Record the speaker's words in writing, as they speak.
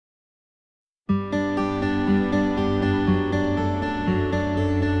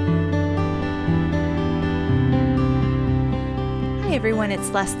everyone, it's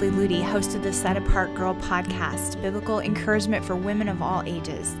Leslie Ludy, host of the Set Apart Girl podcast, biblical encouragement for women of all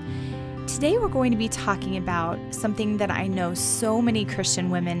ages. Today we're going to be talking about something that I know so many Christian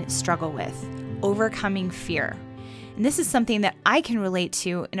women struggle with, overcoming fear. And this is something that I can relate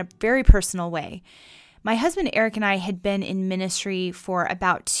to in a very personal way. My husband Eric and I had been in ministry for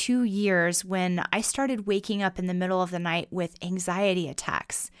about 2 years when I started waking up in the middle of the night with anxiety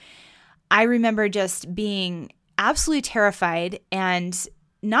attacks. I remember just being absolutely terrified and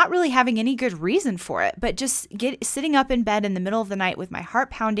not really having any good reason for it, but just sitting up in bed in the middle of the night with my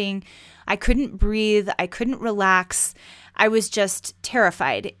heart pounding. I couldn't breathe. I couldn't relax. I was just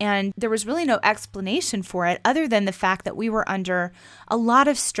terrified. And there was really no explanation for it other than the fact that we were under a lot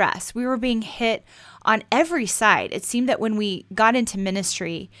of stress. We were being hit on every side. It seemed that when we got into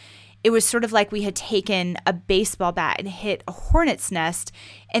ministry, it was sort of like we had taken a baseball bat and hit a hornet's nest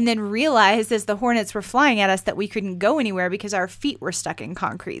and then realized as the hornets were flying at us that we couldn't go anywhere because our feet were stuck in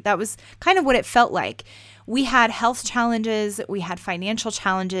concrete. That was kind of what it felt like. We had health challenges, we had financial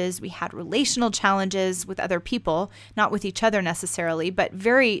challenges, we had relational challenges with other people, not with each other necessarily, but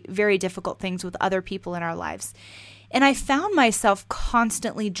very, very difficult things with other people in our lives. And I found myself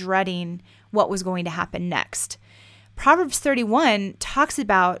constantly dreading what was going to happen next. Proverbs 31 talks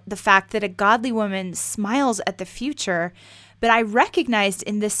about the fact that a godly woman smiles at the future, but I recognized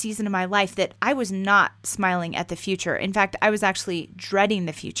in this season of my life that I was not smiling at the future. In fact, I was actually dreading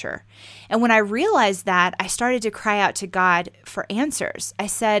the future. And when I realized that, I started to cry out to God for answers. I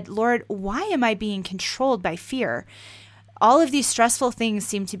said, Lord, why am I being controlled by fear? All of these stressful things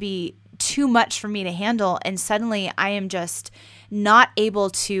seem to be too much for me to handle, and suddenly I am just not able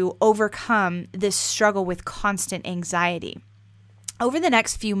to overcome this struggle with constant anxiety. Over the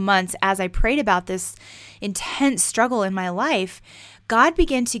next few months, as I prayed about this intense struggle in my life, God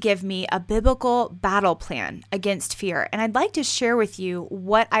began to give me a biblical battle plan against fear. And I'd like to share with you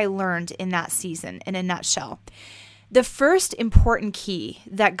what I learned in that season in a nutshell. The first important key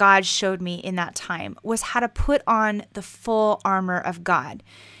that God showed me in that time was how to put on the full armor of God.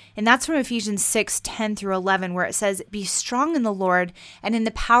 And that's from Ephesians 6:10 through 11, where it says, "Be strong in the Lord and in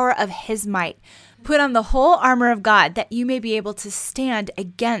the power of his might. Put on the whole armor of God that you may be able to stand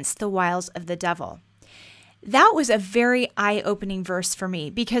against the wiles of the devil." That was a very eye-opening verse for me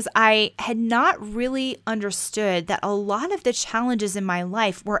because I had not really understood that a lot of the challenges in my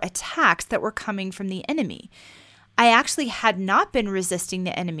life were attacks that were coming from the enemy. I actually had not been resisting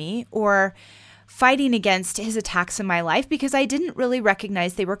the enemy or fighting against his attacks in my life because I didn't really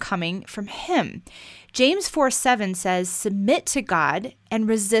recognize they were coming from him. James 4:7 says, "Submit to God and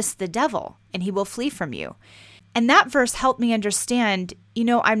resist the devil, and he will flee from you." And that verse helped me understand,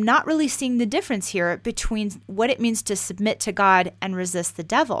 I'm not really seeing the difference here between what it means to submit to God and resist the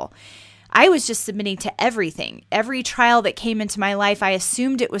devil. I was just submitting to everything. Every trial that came into my life, I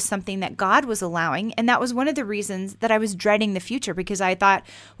assumed it was something that God was allowing. And that was one of the reasons that I was dreading the future, because I thought,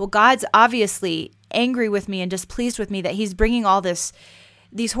 well, God's obviously angry with me and displeased with me that he's bringing all these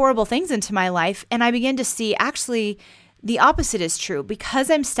horrible things into my life. And I began to see actually the opposite is true. Because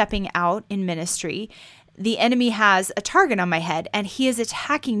I'm stepping out in ministry, the enemy has a target on my head and he is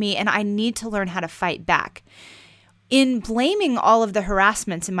attacking me, and I need to learn how to fight back. In blaming all of the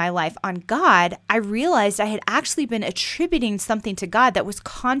harassments in my life on God, I realized I had actually been attributing something to God that was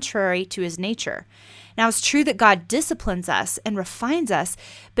contrary to his nature. Now, it's true that God disciplines us and refines us,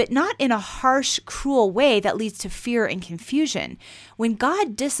 but not in a harsh, cruel way that leads to fear and confusion. When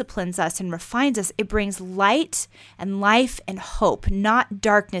God disciplines us and refines us, it brings light and life and hope, not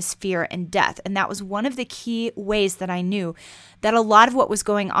darkness, fear, and death. And that was one of the key ways that I knew that a lot of what was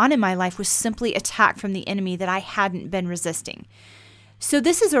going on in my life was simply attack from the enemy that I hadn't been resisting. So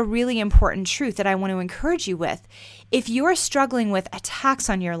this is a really important truth that I want to encourage you with. If you're struggling with attacks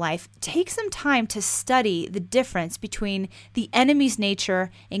on your life, take some time to study the difference between the enemy's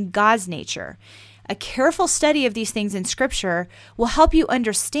nature and God's nature. A careful study of these things in Scripture will help you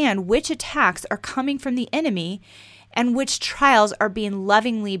understand which attacks are coming from the enemy and which trials are being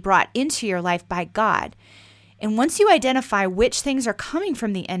lovingly brought into your life by God. And once you identify which things are coming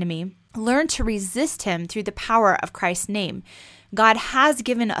from the enemy, learn to resist him through the power of Christ's name. God has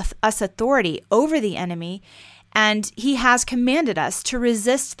given us authority over the enemy, and he has commanded us to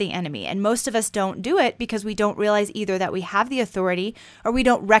resist the enemy. And most of us don't do it because we don't realize either that we have the authority or we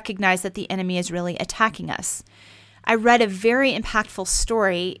don't recognize that the enemy is really attacking us. I read a very impactful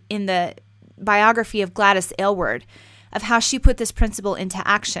story in the biography of Gladys Aylward of how she put this principle into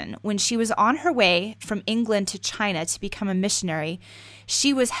action. When she was on her way from England to China to become a missionary,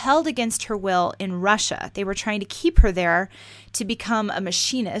 She was held against her will in Russia. They were trying to keep her there to become a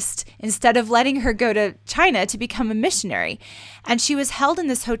machinist instead of letting her go to China to become a missionary. And she was held in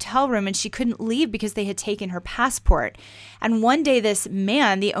this hotel room and she couldn't leave because they had taken her passport. And one day this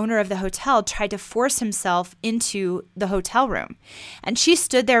man, the owner of the hotel, tried to force himself into the hotel room. And she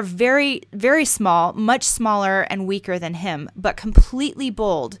stood there very, very small, much smaller and weaker than him, but completely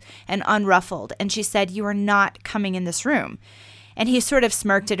bold and unruffled. And she said, "You are not coming in this room." And he sort of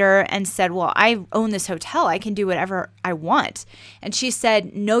smirked at her and said, "Well, I own this hotel. I can do whatever I want." And she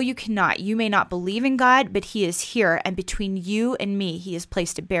said, "No, you cannot. You may not believe in God, but he is here. And between you and me, he has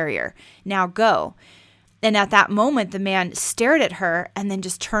placed a barrier. Now go." And at that moment, the man stared at her and then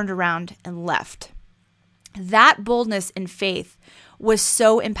just turned around and left. That boldness and faith was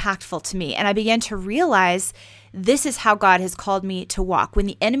so impactful to me. And I began to realize this is how God has called me to walk. When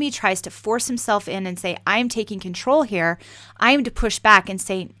the enemy tries to force himself in and say, "I am taking control here," I am to push back and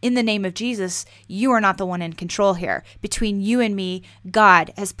say, "In the name of Jesus, you are not the one in control here. Between you and me,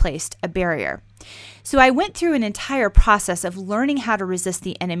 God has placed a barrier." So I went through an entire process of learning how to resist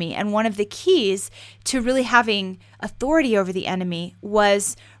the enemy. And one of the keys to really having authority over the enemy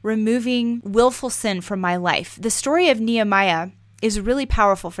was removing willful sin from my life. The story of Nehemiah is really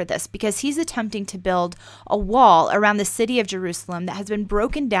powerful for this because he's attempting to build a wall around the city of Jerusalem that has been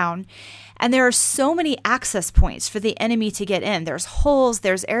broken down. And there are so many access points for the enemy to get in. There's holes,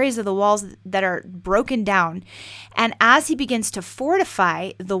 there's areas of the walls that are broken down. And as he begins to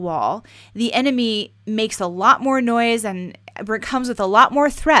fortify the wall, the enemy makes a lot more noise and comes with a lot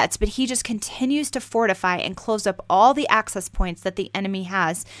more threats, but he just continues to fortify and close up all the access points that the enemy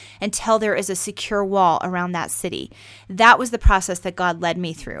has until there is a secure wall around that city. That was the process that God led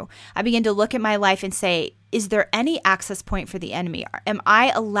me through. I began to look at my life and say, is there any access point for the enemy? Am I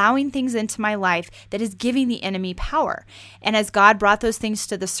allowing things into my life that is giving the enemy power? And as God brought those things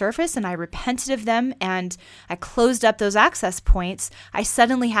to the surface and I repented of them and I closed up those access points, I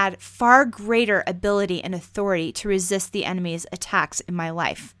suddenly had far greater ability and authority to resist the enemy's attacks in my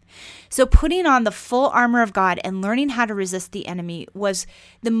life. So putting on the full armor of God and learning how to resist the enemy was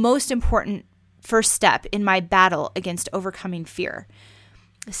the most important first step in my battle against overcoming fear.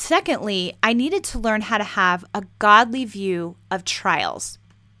 Secondly, I needed to learn how to have a godly view of trials.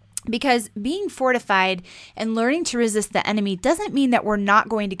 Because being fortified and learning to resist the enemy doesn't mean that we're not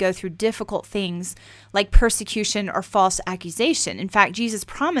going to go through difficult things like persecution or false accusation. In fact, Jesus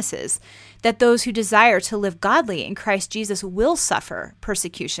promises that those who desire to live godly in Christ Jesus will suffer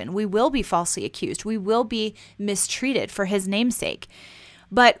persecution. We will be falsely accused. We will be mistreated for his name's sake.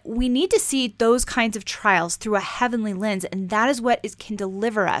 But we need to see those kinds of trials through a heavenly lens, and that is what can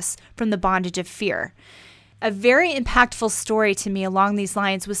deliver us from the bondage of fear. A very impactful story to me along these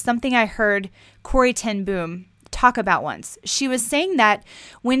lines was something I heard Corrie ten Boom talk about once. She was saying that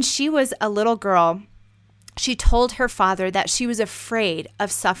when she was a little girl, she told her father that she was afraid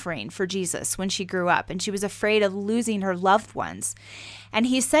of suffering for Jesus when she grew up, and she was afraid of losing her loved ones. And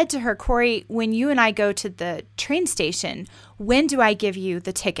he said to her, "Corrie, when you and I go to the train station, when do I give you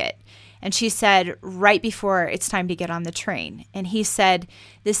the ticket?" And she said, "Right before it's time to get on the train." And he said,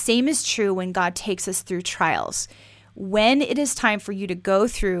 "The same is true when God takes us through trials. When it is time for you to go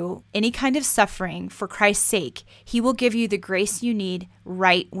through any kind of suffering for Christ's sake, he will give you the grace you need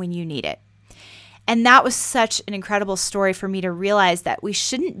right when you need it." And that was such an incredible story for me to realize that we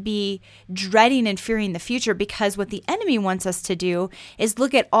shouldn't be dreading and fearing the future, because what the enemy wants us to do is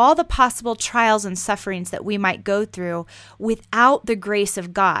look at all the possible trials and sufferings that we might go through without the grace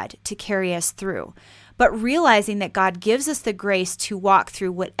of God to carry us through. But realizing that God gives us the grace to walk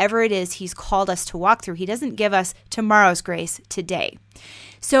through whatever it is he's called us to walk through. He doesn't give us tomorrow's grace today.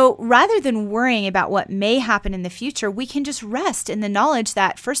 So rather than worrying about what may happen in the future, we can just rest in the knowledge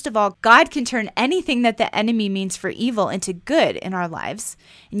that, first of all, God can turn anything that the enemy means for evil into good in our lives.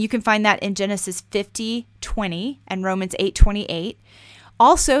 And you can find that in Genesis 50:20 and Romans 8:28.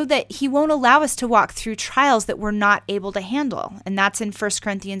 Also, that he won't allow us to walk through trials that we're not able to handle. And that's in 1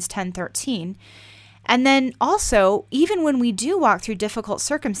 Corinthians 10:13. And then also, even when we do walk through difficult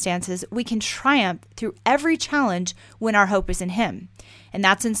circumstances, we can triumph through every challenge when our hope is in him. And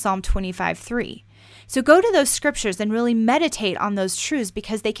that's in Psalm 25:3. So go to those scriptures and really meditate on those truths,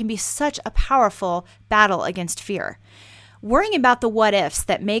 because they can be such a powerful battle against fear. Worrying about the what ifs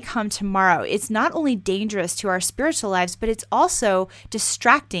that may come tomorrow is not only dangerous to our spiritual lives, but it's also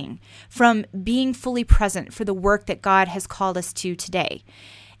distracting from being fully present for the work that God has called us to today.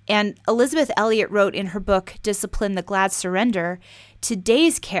 And Elizabeth Elliot wrote in her book, Discipline, the Glad Surrender,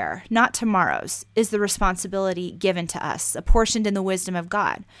 today's care, not tomorrow's, is the responsibility given to us, apportioned in the wisdom of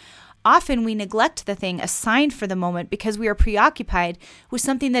God. Often we neglect the thing assigned for the moment because we are preoccupied with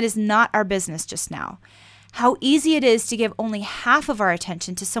something that is not our business just now. How easy it is to give only half of our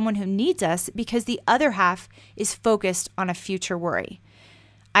attention to someone who needs us because the other half is focused on a future worry.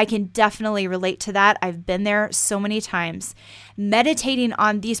 I can definitely relate to that. I've been there so many times. Meditating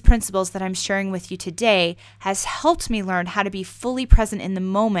on these principles that I'm sharing with you today has helped me learn how to be fully present in the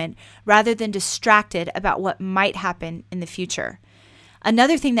moment rather than distracted about what might happen in the future.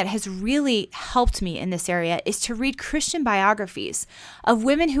 Another thing that has really helped me in this area is to read Christian biographies of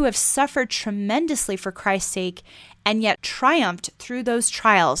women who have suffered tremendously for Christ's sake and yet triumphed through those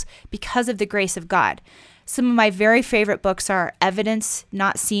trials because of the grace of God. Some of my very favorite books are Evidence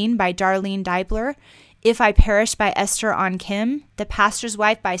Not Seen by Darlene Deibler, If I Perish by Esther On Kim, The Pastor's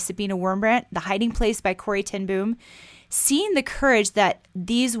Wife by Sabina Wurmbrandt, The Hiding Place by Corrie ten Boom. Seeing the courage that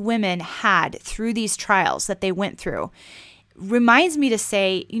these women had through these trials that they went through reminds me to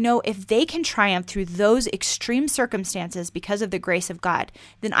say, if they can triumph through those extreme circumstances because of the grace of God,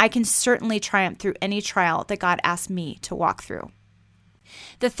 then I can certainly triumph through any trial that God asks me to walk through.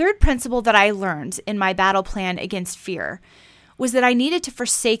 The third principle that I learned in my battle plan against fear was that I needed to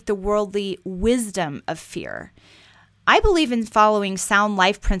forsake the worldly wisdom of fear. I believe in following sound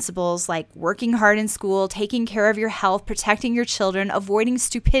life principles like working hard in school, taking care of your health, protecting your children, avoiding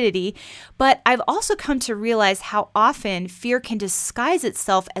stupidity, but I've also come to realize how often fear can disguise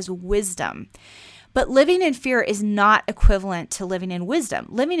itself as wisdom. But living in fear is not equivalent to living in wisdom.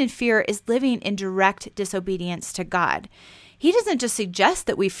 Living in fear is living in direct disobedience to God. He doesn't just suggest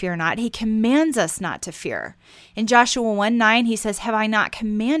that we fear not, he commands us not to fear. In Joshua 1:9, he says, "Have I not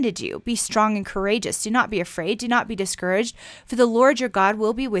commanded you? Be strong and courageous. Do not be afraid. Do not be discouraged, for the Lord your God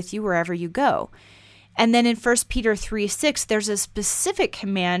will be with you wherever you go." And then in 1 Peter 3:6, there's a specific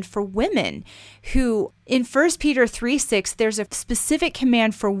command for women who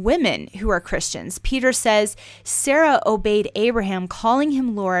are Christians. Peter says, Sarah obeyed Abraham, calling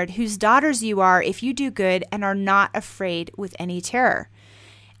him Lord, whose daughters you are if you do good and are not afraid with any terror.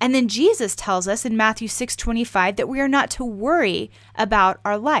 And then Jesus tells us in Matthew 6:25 that we are not to worry about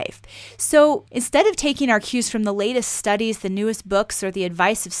our life. So instead of taking our cues from the latest studies, the newest books, or the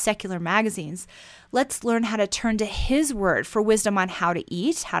advice of secular magazines, let's learn how to turn to His Word for wisdom on how to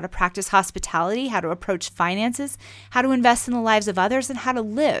eat, how to practice hospitality, how to approach finances, how to invest in the lives of others, and how to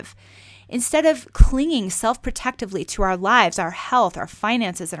live. Instead of clinging self-protectively to our lives, our health, our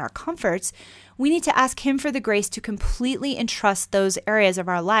finances, and our comforts, we need to ask Him for the grace to completely entrust those areas of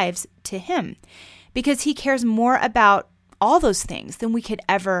our lives to Him, because He cares more about all those things than we could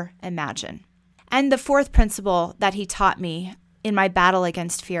ever imagine. And the fourth principle that He taught me in my battle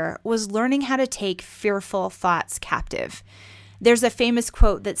against fear was learning how to take fearful thoughts captive. There's a famous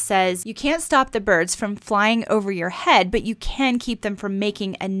quote that says, "You can't stop the birds from flying over your head, but you can keep them from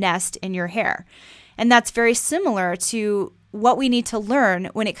making a nest in your hair." And that's very similar to what we need to learn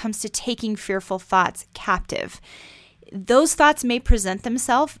when it comes to taking fearful thoughts captive. Those thoughts may present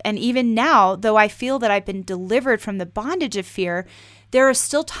themselves, and even now, though I feel that I've been delivered from the bondage of fear, there are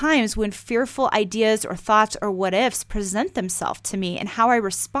still times when fearful ideas or thoughts or what-ifs present themselves to me, and how I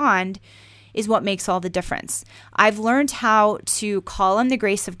respond is what makes all the difference. I've learned how to call on the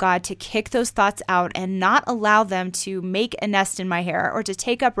grace of God to kick those thoughts out and not allow them to make a nest in my hair or to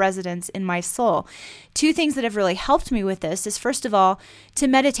take up residence in my soul. Two things that have really helped me with this is, first of all, to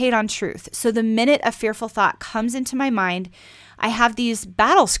meditate on truth. So the minute a fearful thought comes into my mind, I have these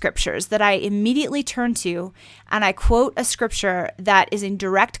battle scriptures that I immediately turn to, and I quote a scripture that is in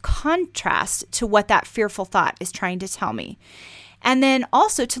direct contrast to what that fearful thought is trying to tell me. And then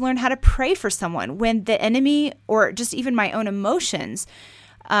also to learn how to pray for someone when the enemy or just even my own emotions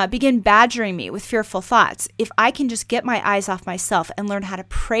begin badgering me with fearful thoughts. If I can just get my eyes off myself and learn how to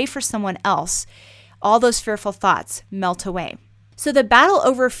pray for someone else, all those fearful thoughts melt away. So the battle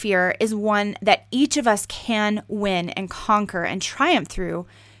over fear is one that each of us can win and conquer and triumph through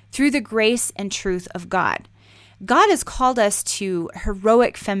the grace and truth of God. God has called us to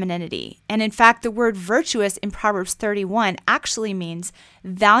heroic femininity. And in fact, the word virtuous in Proverbs 31 actually means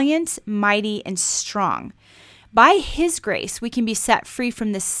valiant, mighty, and strong. By His grace, we can be set free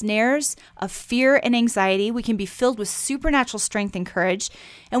from the snares of fear and anxiety. We can be filled with supernatural strength and courage,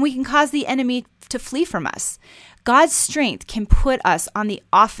 and we can cause the enemy to flee from us. God's strength can put us on the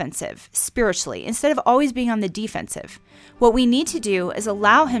offensive spiritually instead of always being on the defensive. What we need to do is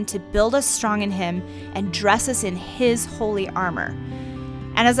allow Him to build us strong in Him and dress us in His holy armor.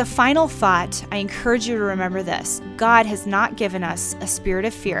 And as a final thought, I encourage you to remember this: God has not given us a spirit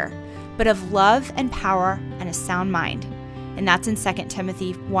of fear, but of love and power and a sound mind. And that's in 2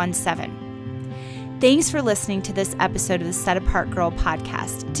 Timothy 1:7. Thanks for listening to this episode of the Set Apart Girl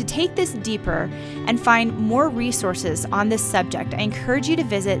podcast. To take this deeper and find more resources on this subject, I encourage you to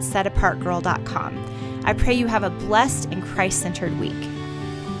visit setapartgirl.com. I pray you have a blessed and Christ-centered week.